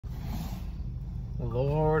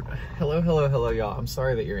Lord, hello, y'all. I'm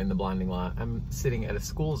sorry that you're in the blinding light. I'm sitting at a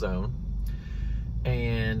school zone,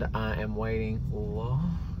 and I am waiting.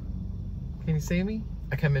 Can you see me?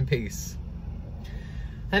 I come in peace.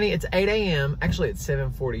 Honey, it's 8 a.m. Actually, it's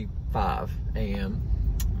 7:45 a.m.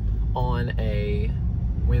 on a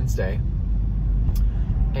Wednesday,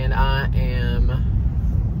 and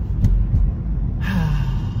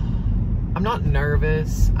I'm not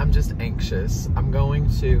nervous, I'm just anxious.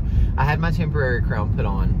 I had my temporary crown put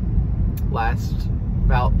on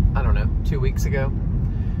about, I don't know, 2 weeks ago.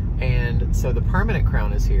 And so the permanent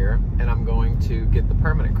crown is here, and I'm going to get the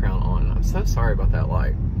permanent crown on. I'm so sorry about that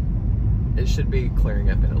light. It should be clearing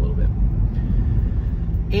up in a little bit.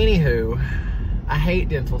 Anywho, I hate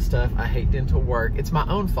dental stuff. I hate dental work. It's my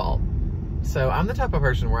own fault. So I'm the type of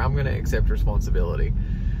person where I'm going to accept responsibility.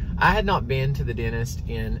 I had not been to the dentist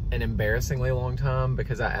in an embarrassingly long time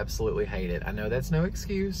because I absolutely hate it. I know that's no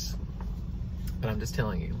excuse, but I'm just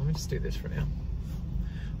telling you. Let me just do this for now.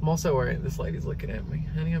 I'm also wearing, this lady's looking at me.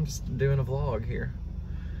 Honey, I'm just doing a vlog here.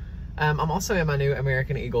 I'm also in my new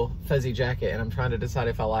American Eagle fuzzy jacket, and I'm trying to decide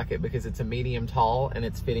if I like it because it's a medium tall and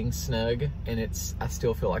it's fitting snug, and I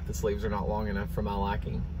still feel like the sleeves are not long enough for my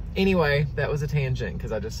liking. Anyway, that was a tangent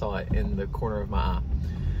because I just saw it in the corner of my eye.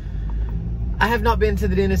 I have not been to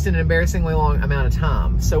the dentist in an embarrassingly long amount of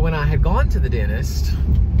time. So when I had gone to the dentist,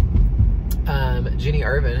 Jenny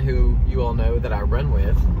Irvin, who you all know that I run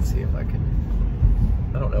with, let's see if I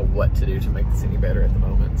don't know what to do to make this any better at the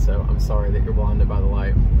moment, so I'm sorry that you're blinded by the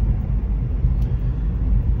light.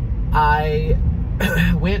 I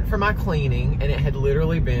went for my cleaning, and it had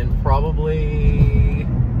literally been probably,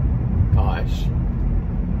 gosh,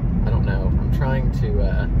 I don't know. I'm trying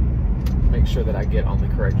to make sure that I get on the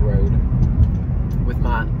correct road with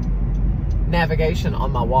my navigation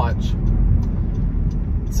on my watch.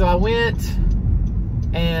 So I went,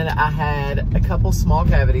 and I had a couple small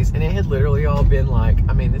cavities, and it had literally all been like,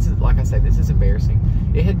 I mean, this is, like I said, this is embarrassing.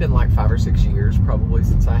 It had been like 5 or 6 years probably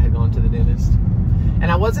since I had gone to the dentist. And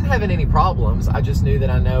I wasn't having any problems. I just knew that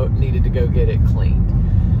I needed to go get it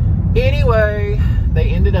cleaned. Anyway, they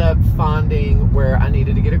ended up finding where I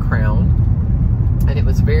needed to get a crown, and it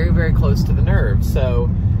was very, very close to the nerve. So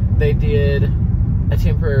they did a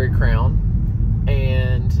temporary crown,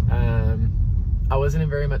 and I wasn't in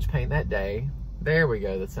very much pain that day. There we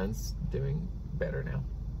go, the sun's doing better now.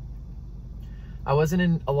 I wasn't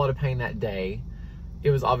in a lot of pain that day. It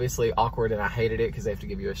was obviously awkward, and I hated it because they have to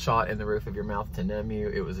give you a shot in the roof of your mouth to numb you.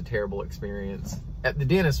 It was a terrible experience. The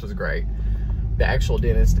dentist was great. The actual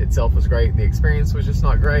dentist itself was great. The experience was just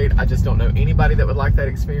not great. I just don't know anybody that would like that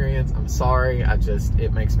experience. I'm sorry.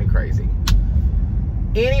 It makes me crazy.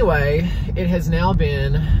 Anyway, it has now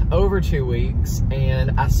been over 2 weeks,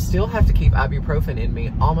 and I still have to keep ibuprofen in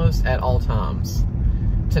me almost at all times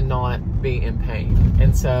to not be in pain.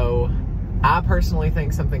 And so I personally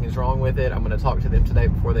think something is wrong with it. I'm going to talk to them today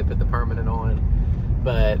before they put the permanent on.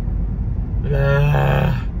 But,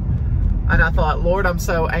 and I thought, Lord, I'm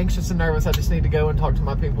so anxious and nervous. I just need to go and talk to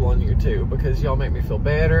my people on YouTube because y'all make me feel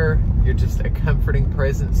better. You're just a comforting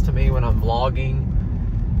presence to me when I'm vlogging.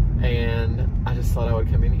 And I just thought I would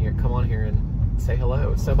come on here and say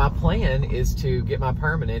hello. So my plan is to get my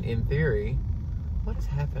permanent in theory. What is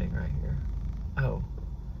happening right here? Oh,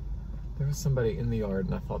 there was somebody in the yard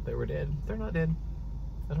and I thought they were dead. They're not dead.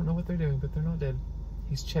 I don't know what they're doing, but they're not dead.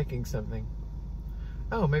 He's checking something.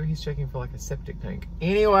 Oh, maybe he's checking for like a septic tank.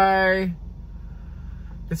 Anyway,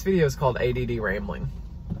 this video is called ADD Rambling.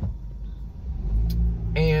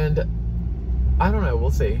 And I don't know,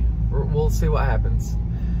 we'll see. We'll see what happens.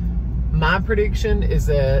 My prediction is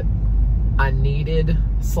that I need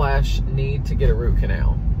to get a root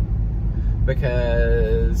canal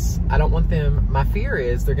because I don't want them, my fear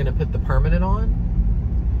is they're gonna put the permanent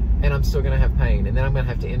on and I'm still gonna have pain, and then I'm gonna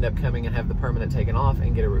have to end up coming and have the permanent taken off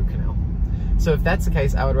and get a root canal. So if that's the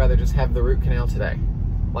case, I would rather just have the root canal today.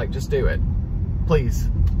 Like, just do it, please.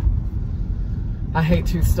 I hate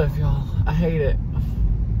tooth stuff, y'all. I hate it.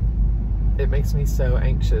 It makes me so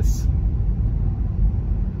anxious.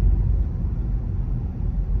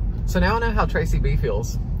 So now I know how Tracy B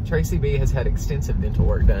feels. Tracy B has had extensive dental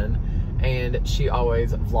work done, and she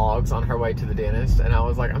always vlogs on her way to the dentist, and I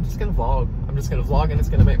was like, I'm just gonna vlog. I'm just gonna vlog, and it's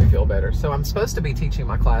gonna make me feel better. So I'm supposed to be teaching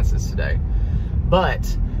my classes today,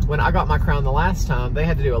 but when I got my crown the last time, they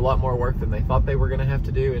had to do a lot more work than they thought they were gonna have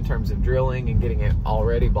to do in terms of drilling and getting it all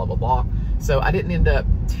ready, blah, blah, blah. So I didn't end up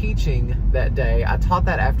teaching that day. I taught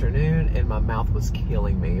that afternoon, and my mouth was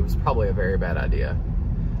killing me. It was probably a very bad idea.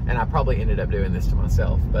 And I probably ended up doing this to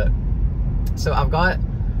myself, but so I've got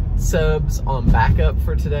subs on backup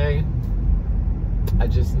for today. I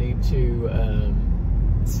just need to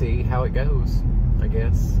see how it goes. I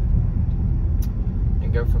guess,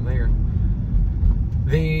 and go from there.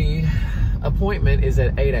 The appointment is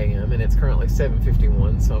at 8 a.m. and it's currently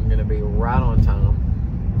 7:51, so I'm going to be right on time.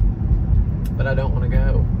 But I don't want to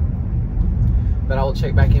go. But I will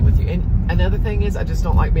check back in with you. And another thing is, I just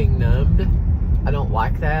don't like being numbed. I don't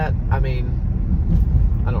like that. I mean,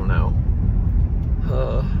 I don't know.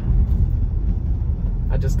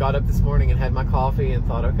 I just got up this morning and had my coffee and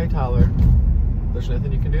thought, okay, Tyler, there's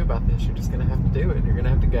nothing you can do about this. You're just going to have to do it. You're going to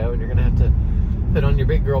have to go, and you're going to have to put on your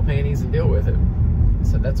big girl panties and deal with it.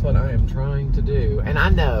 So that's what I am trying to do. And I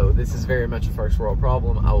know this is very much a first world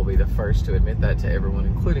problem. I will be the first to admit that to everyone,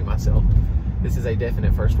 including myself. This is a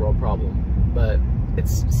definite first world problem. But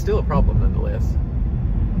it's still a problem nonetheless.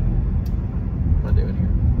 What am I doing here?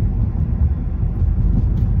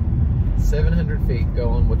 700 feet, go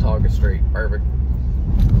on Watauga Street. Perfect.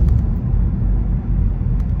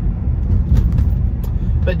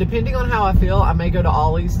 But depending on how I feel, I may go to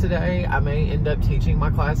Ollie's today. I may end up teaching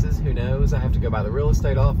my classes. Who knows? I have to go by the real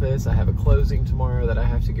estate office. I have a closing tomorrow that I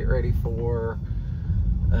have to get ready for.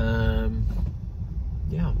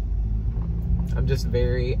 Yeah. I'm just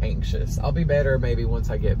very anxious. I'll be better maybe once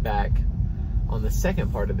I get back on the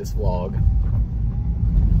second part of this vlog.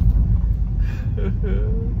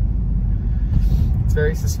 It's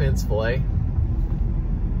very suspenseful, eh?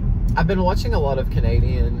 I've been watching a lot of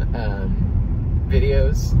Canadian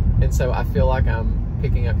videos, and so I feel like I'm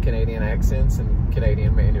picking up Canadian accents and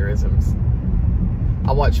Canadian mannerisms.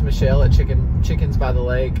 I watch Michelle at Chickens by the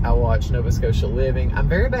Lake. I watch Nova Scotia Living. I'm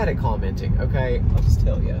very bad at commenting, okay? I'll just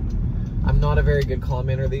tell you. I'm not a very good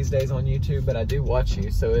commenter these days on YouTube, but I do watch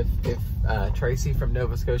you. So if Tracy from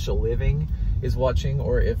Nova Scotia Living is watching,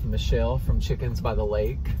 or if Michelle from Chickens by the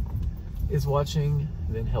Lake is watching,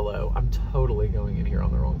 then hello. I'm totally going in here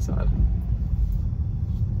on the wrong side.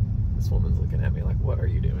 This woman's looking at me like, what are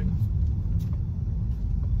you doing?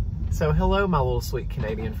 So hello, my little sweet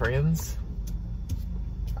Canadian friends.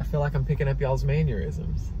 I feel like I'm picking up y'all's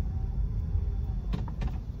mannerisms.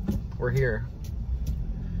 We're here.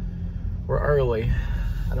 We're early.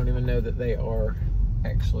 I don't even know that they are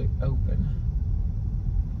actually open.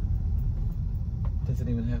 Does it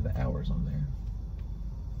even have the hours on there?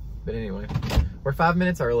 But anyway, we're 5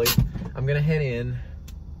 minutes early. I'm gonna head in,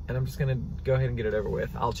 and I'm just gonna go ahead and get it over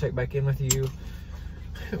with. I'll check back in with you.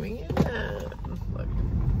 Look.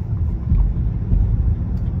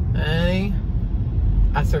 Hey,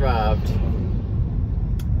 I survived.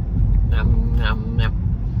 Nom, nom, nom.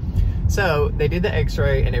 So they did the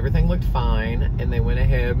x-ray and everything looked fine, and they went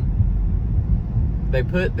ahead, they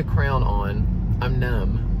put the crown on. I'm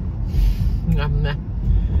numb.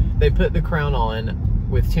 They put the crown on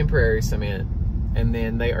with temporary cement, and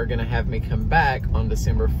then they are gonna have me come back on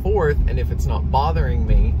December 4th, and if it's not bothering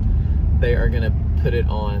me, they are gonna put it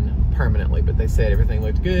on permanently. But they said everything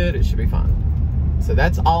looked good, it should be fine. So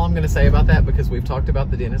that's all I'm gonna say about that, because we've talked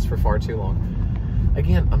about the dentist for far too long.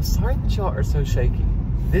 Again, I'm sorry that y'all are so shaky.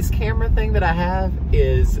 This camera thing that I have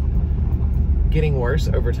is getting worse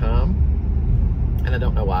over time, and I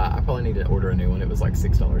don't know why. I probably need to order a new one. It was like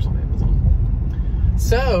 $6 on Amazon.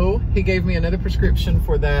 So he gave me another prescription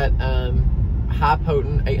for that high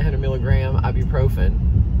potent 800 milligram ibuprofen,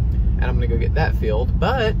 and I'm gonna go get that filled.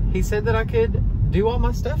 But he said that I could do all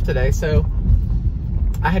my stuff today. So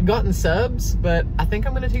I had gotten subs, but I think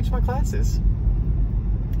I'm gonna teach my classes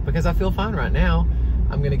because I feel fine right now.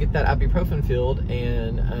 I'm gonna get that ibuprofen filled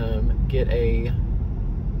and get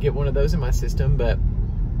one of those in my system. But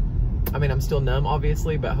I mean, I'm still numb,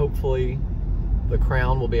 obviously, but hopefully the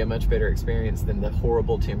crown will be a much better experience than the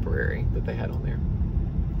horrible temporary that they had on there.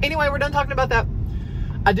 Anyway, we're done talking about that.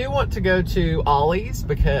 I do want to go to Ollie's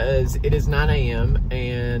because it is 9 a.m.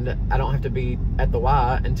 and I don't have to be at the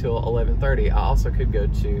Y until 11:30. I also could go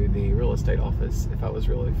to the real estate office if I was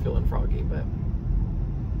really feeling froggy, but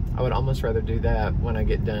I would almost rather do that when I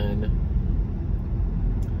get done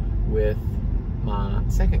with my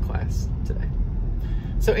second class today.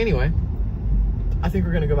 So anyway, I think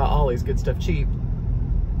we're gonna go by Ollie's, good stuff cheap,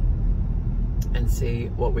 and see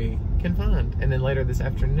what we can find. And then later this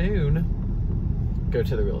afternoon, go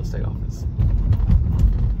to the real estate office.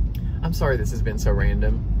 I'm sorry this has been so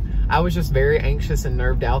random. I was just very anxious and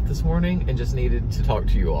nerved out this morning and just needed to talk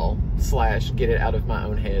to you all, / get it out of my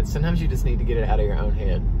own head. Sometimes you just need to get it out of your own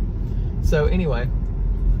head. So anyway,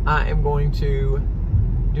 I am going to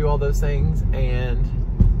do all those things, and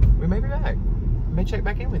we may be back. I may check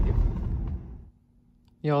back in with you.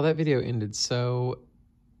 Y'all, that video ended so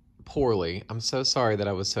poorly. I'm so sorry that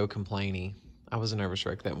I was so complainy. I was a nervous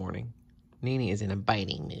wreck that morning. Nene is in a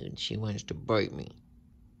biting mood. She wants to bite me.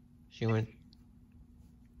 She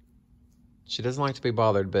doesn't like to be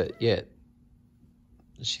bothered, but yet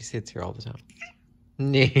She sits here all the time.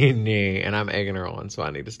 Nene, and I'm egging her on, so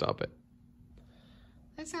I need to stop it.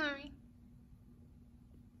 I'm sorry.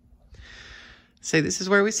 So this is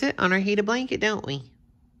where we sit on our heated blanket, don't we?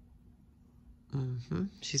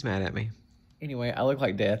 She's mad at me. Anyway, I look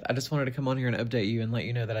like death. I just wanted to come on here and update you and let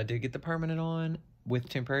you know that I did get the permanent on with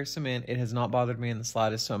temporary cement. It has not bothered me in the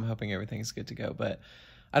slightest, so I'm hoping everything's good to go. But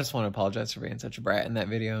I just want to apologize for being such a brat in that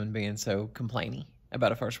video and being so complainy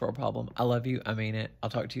about a first world problem. I love you. I mean it. I'll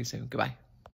talk to you soon. Goodbye.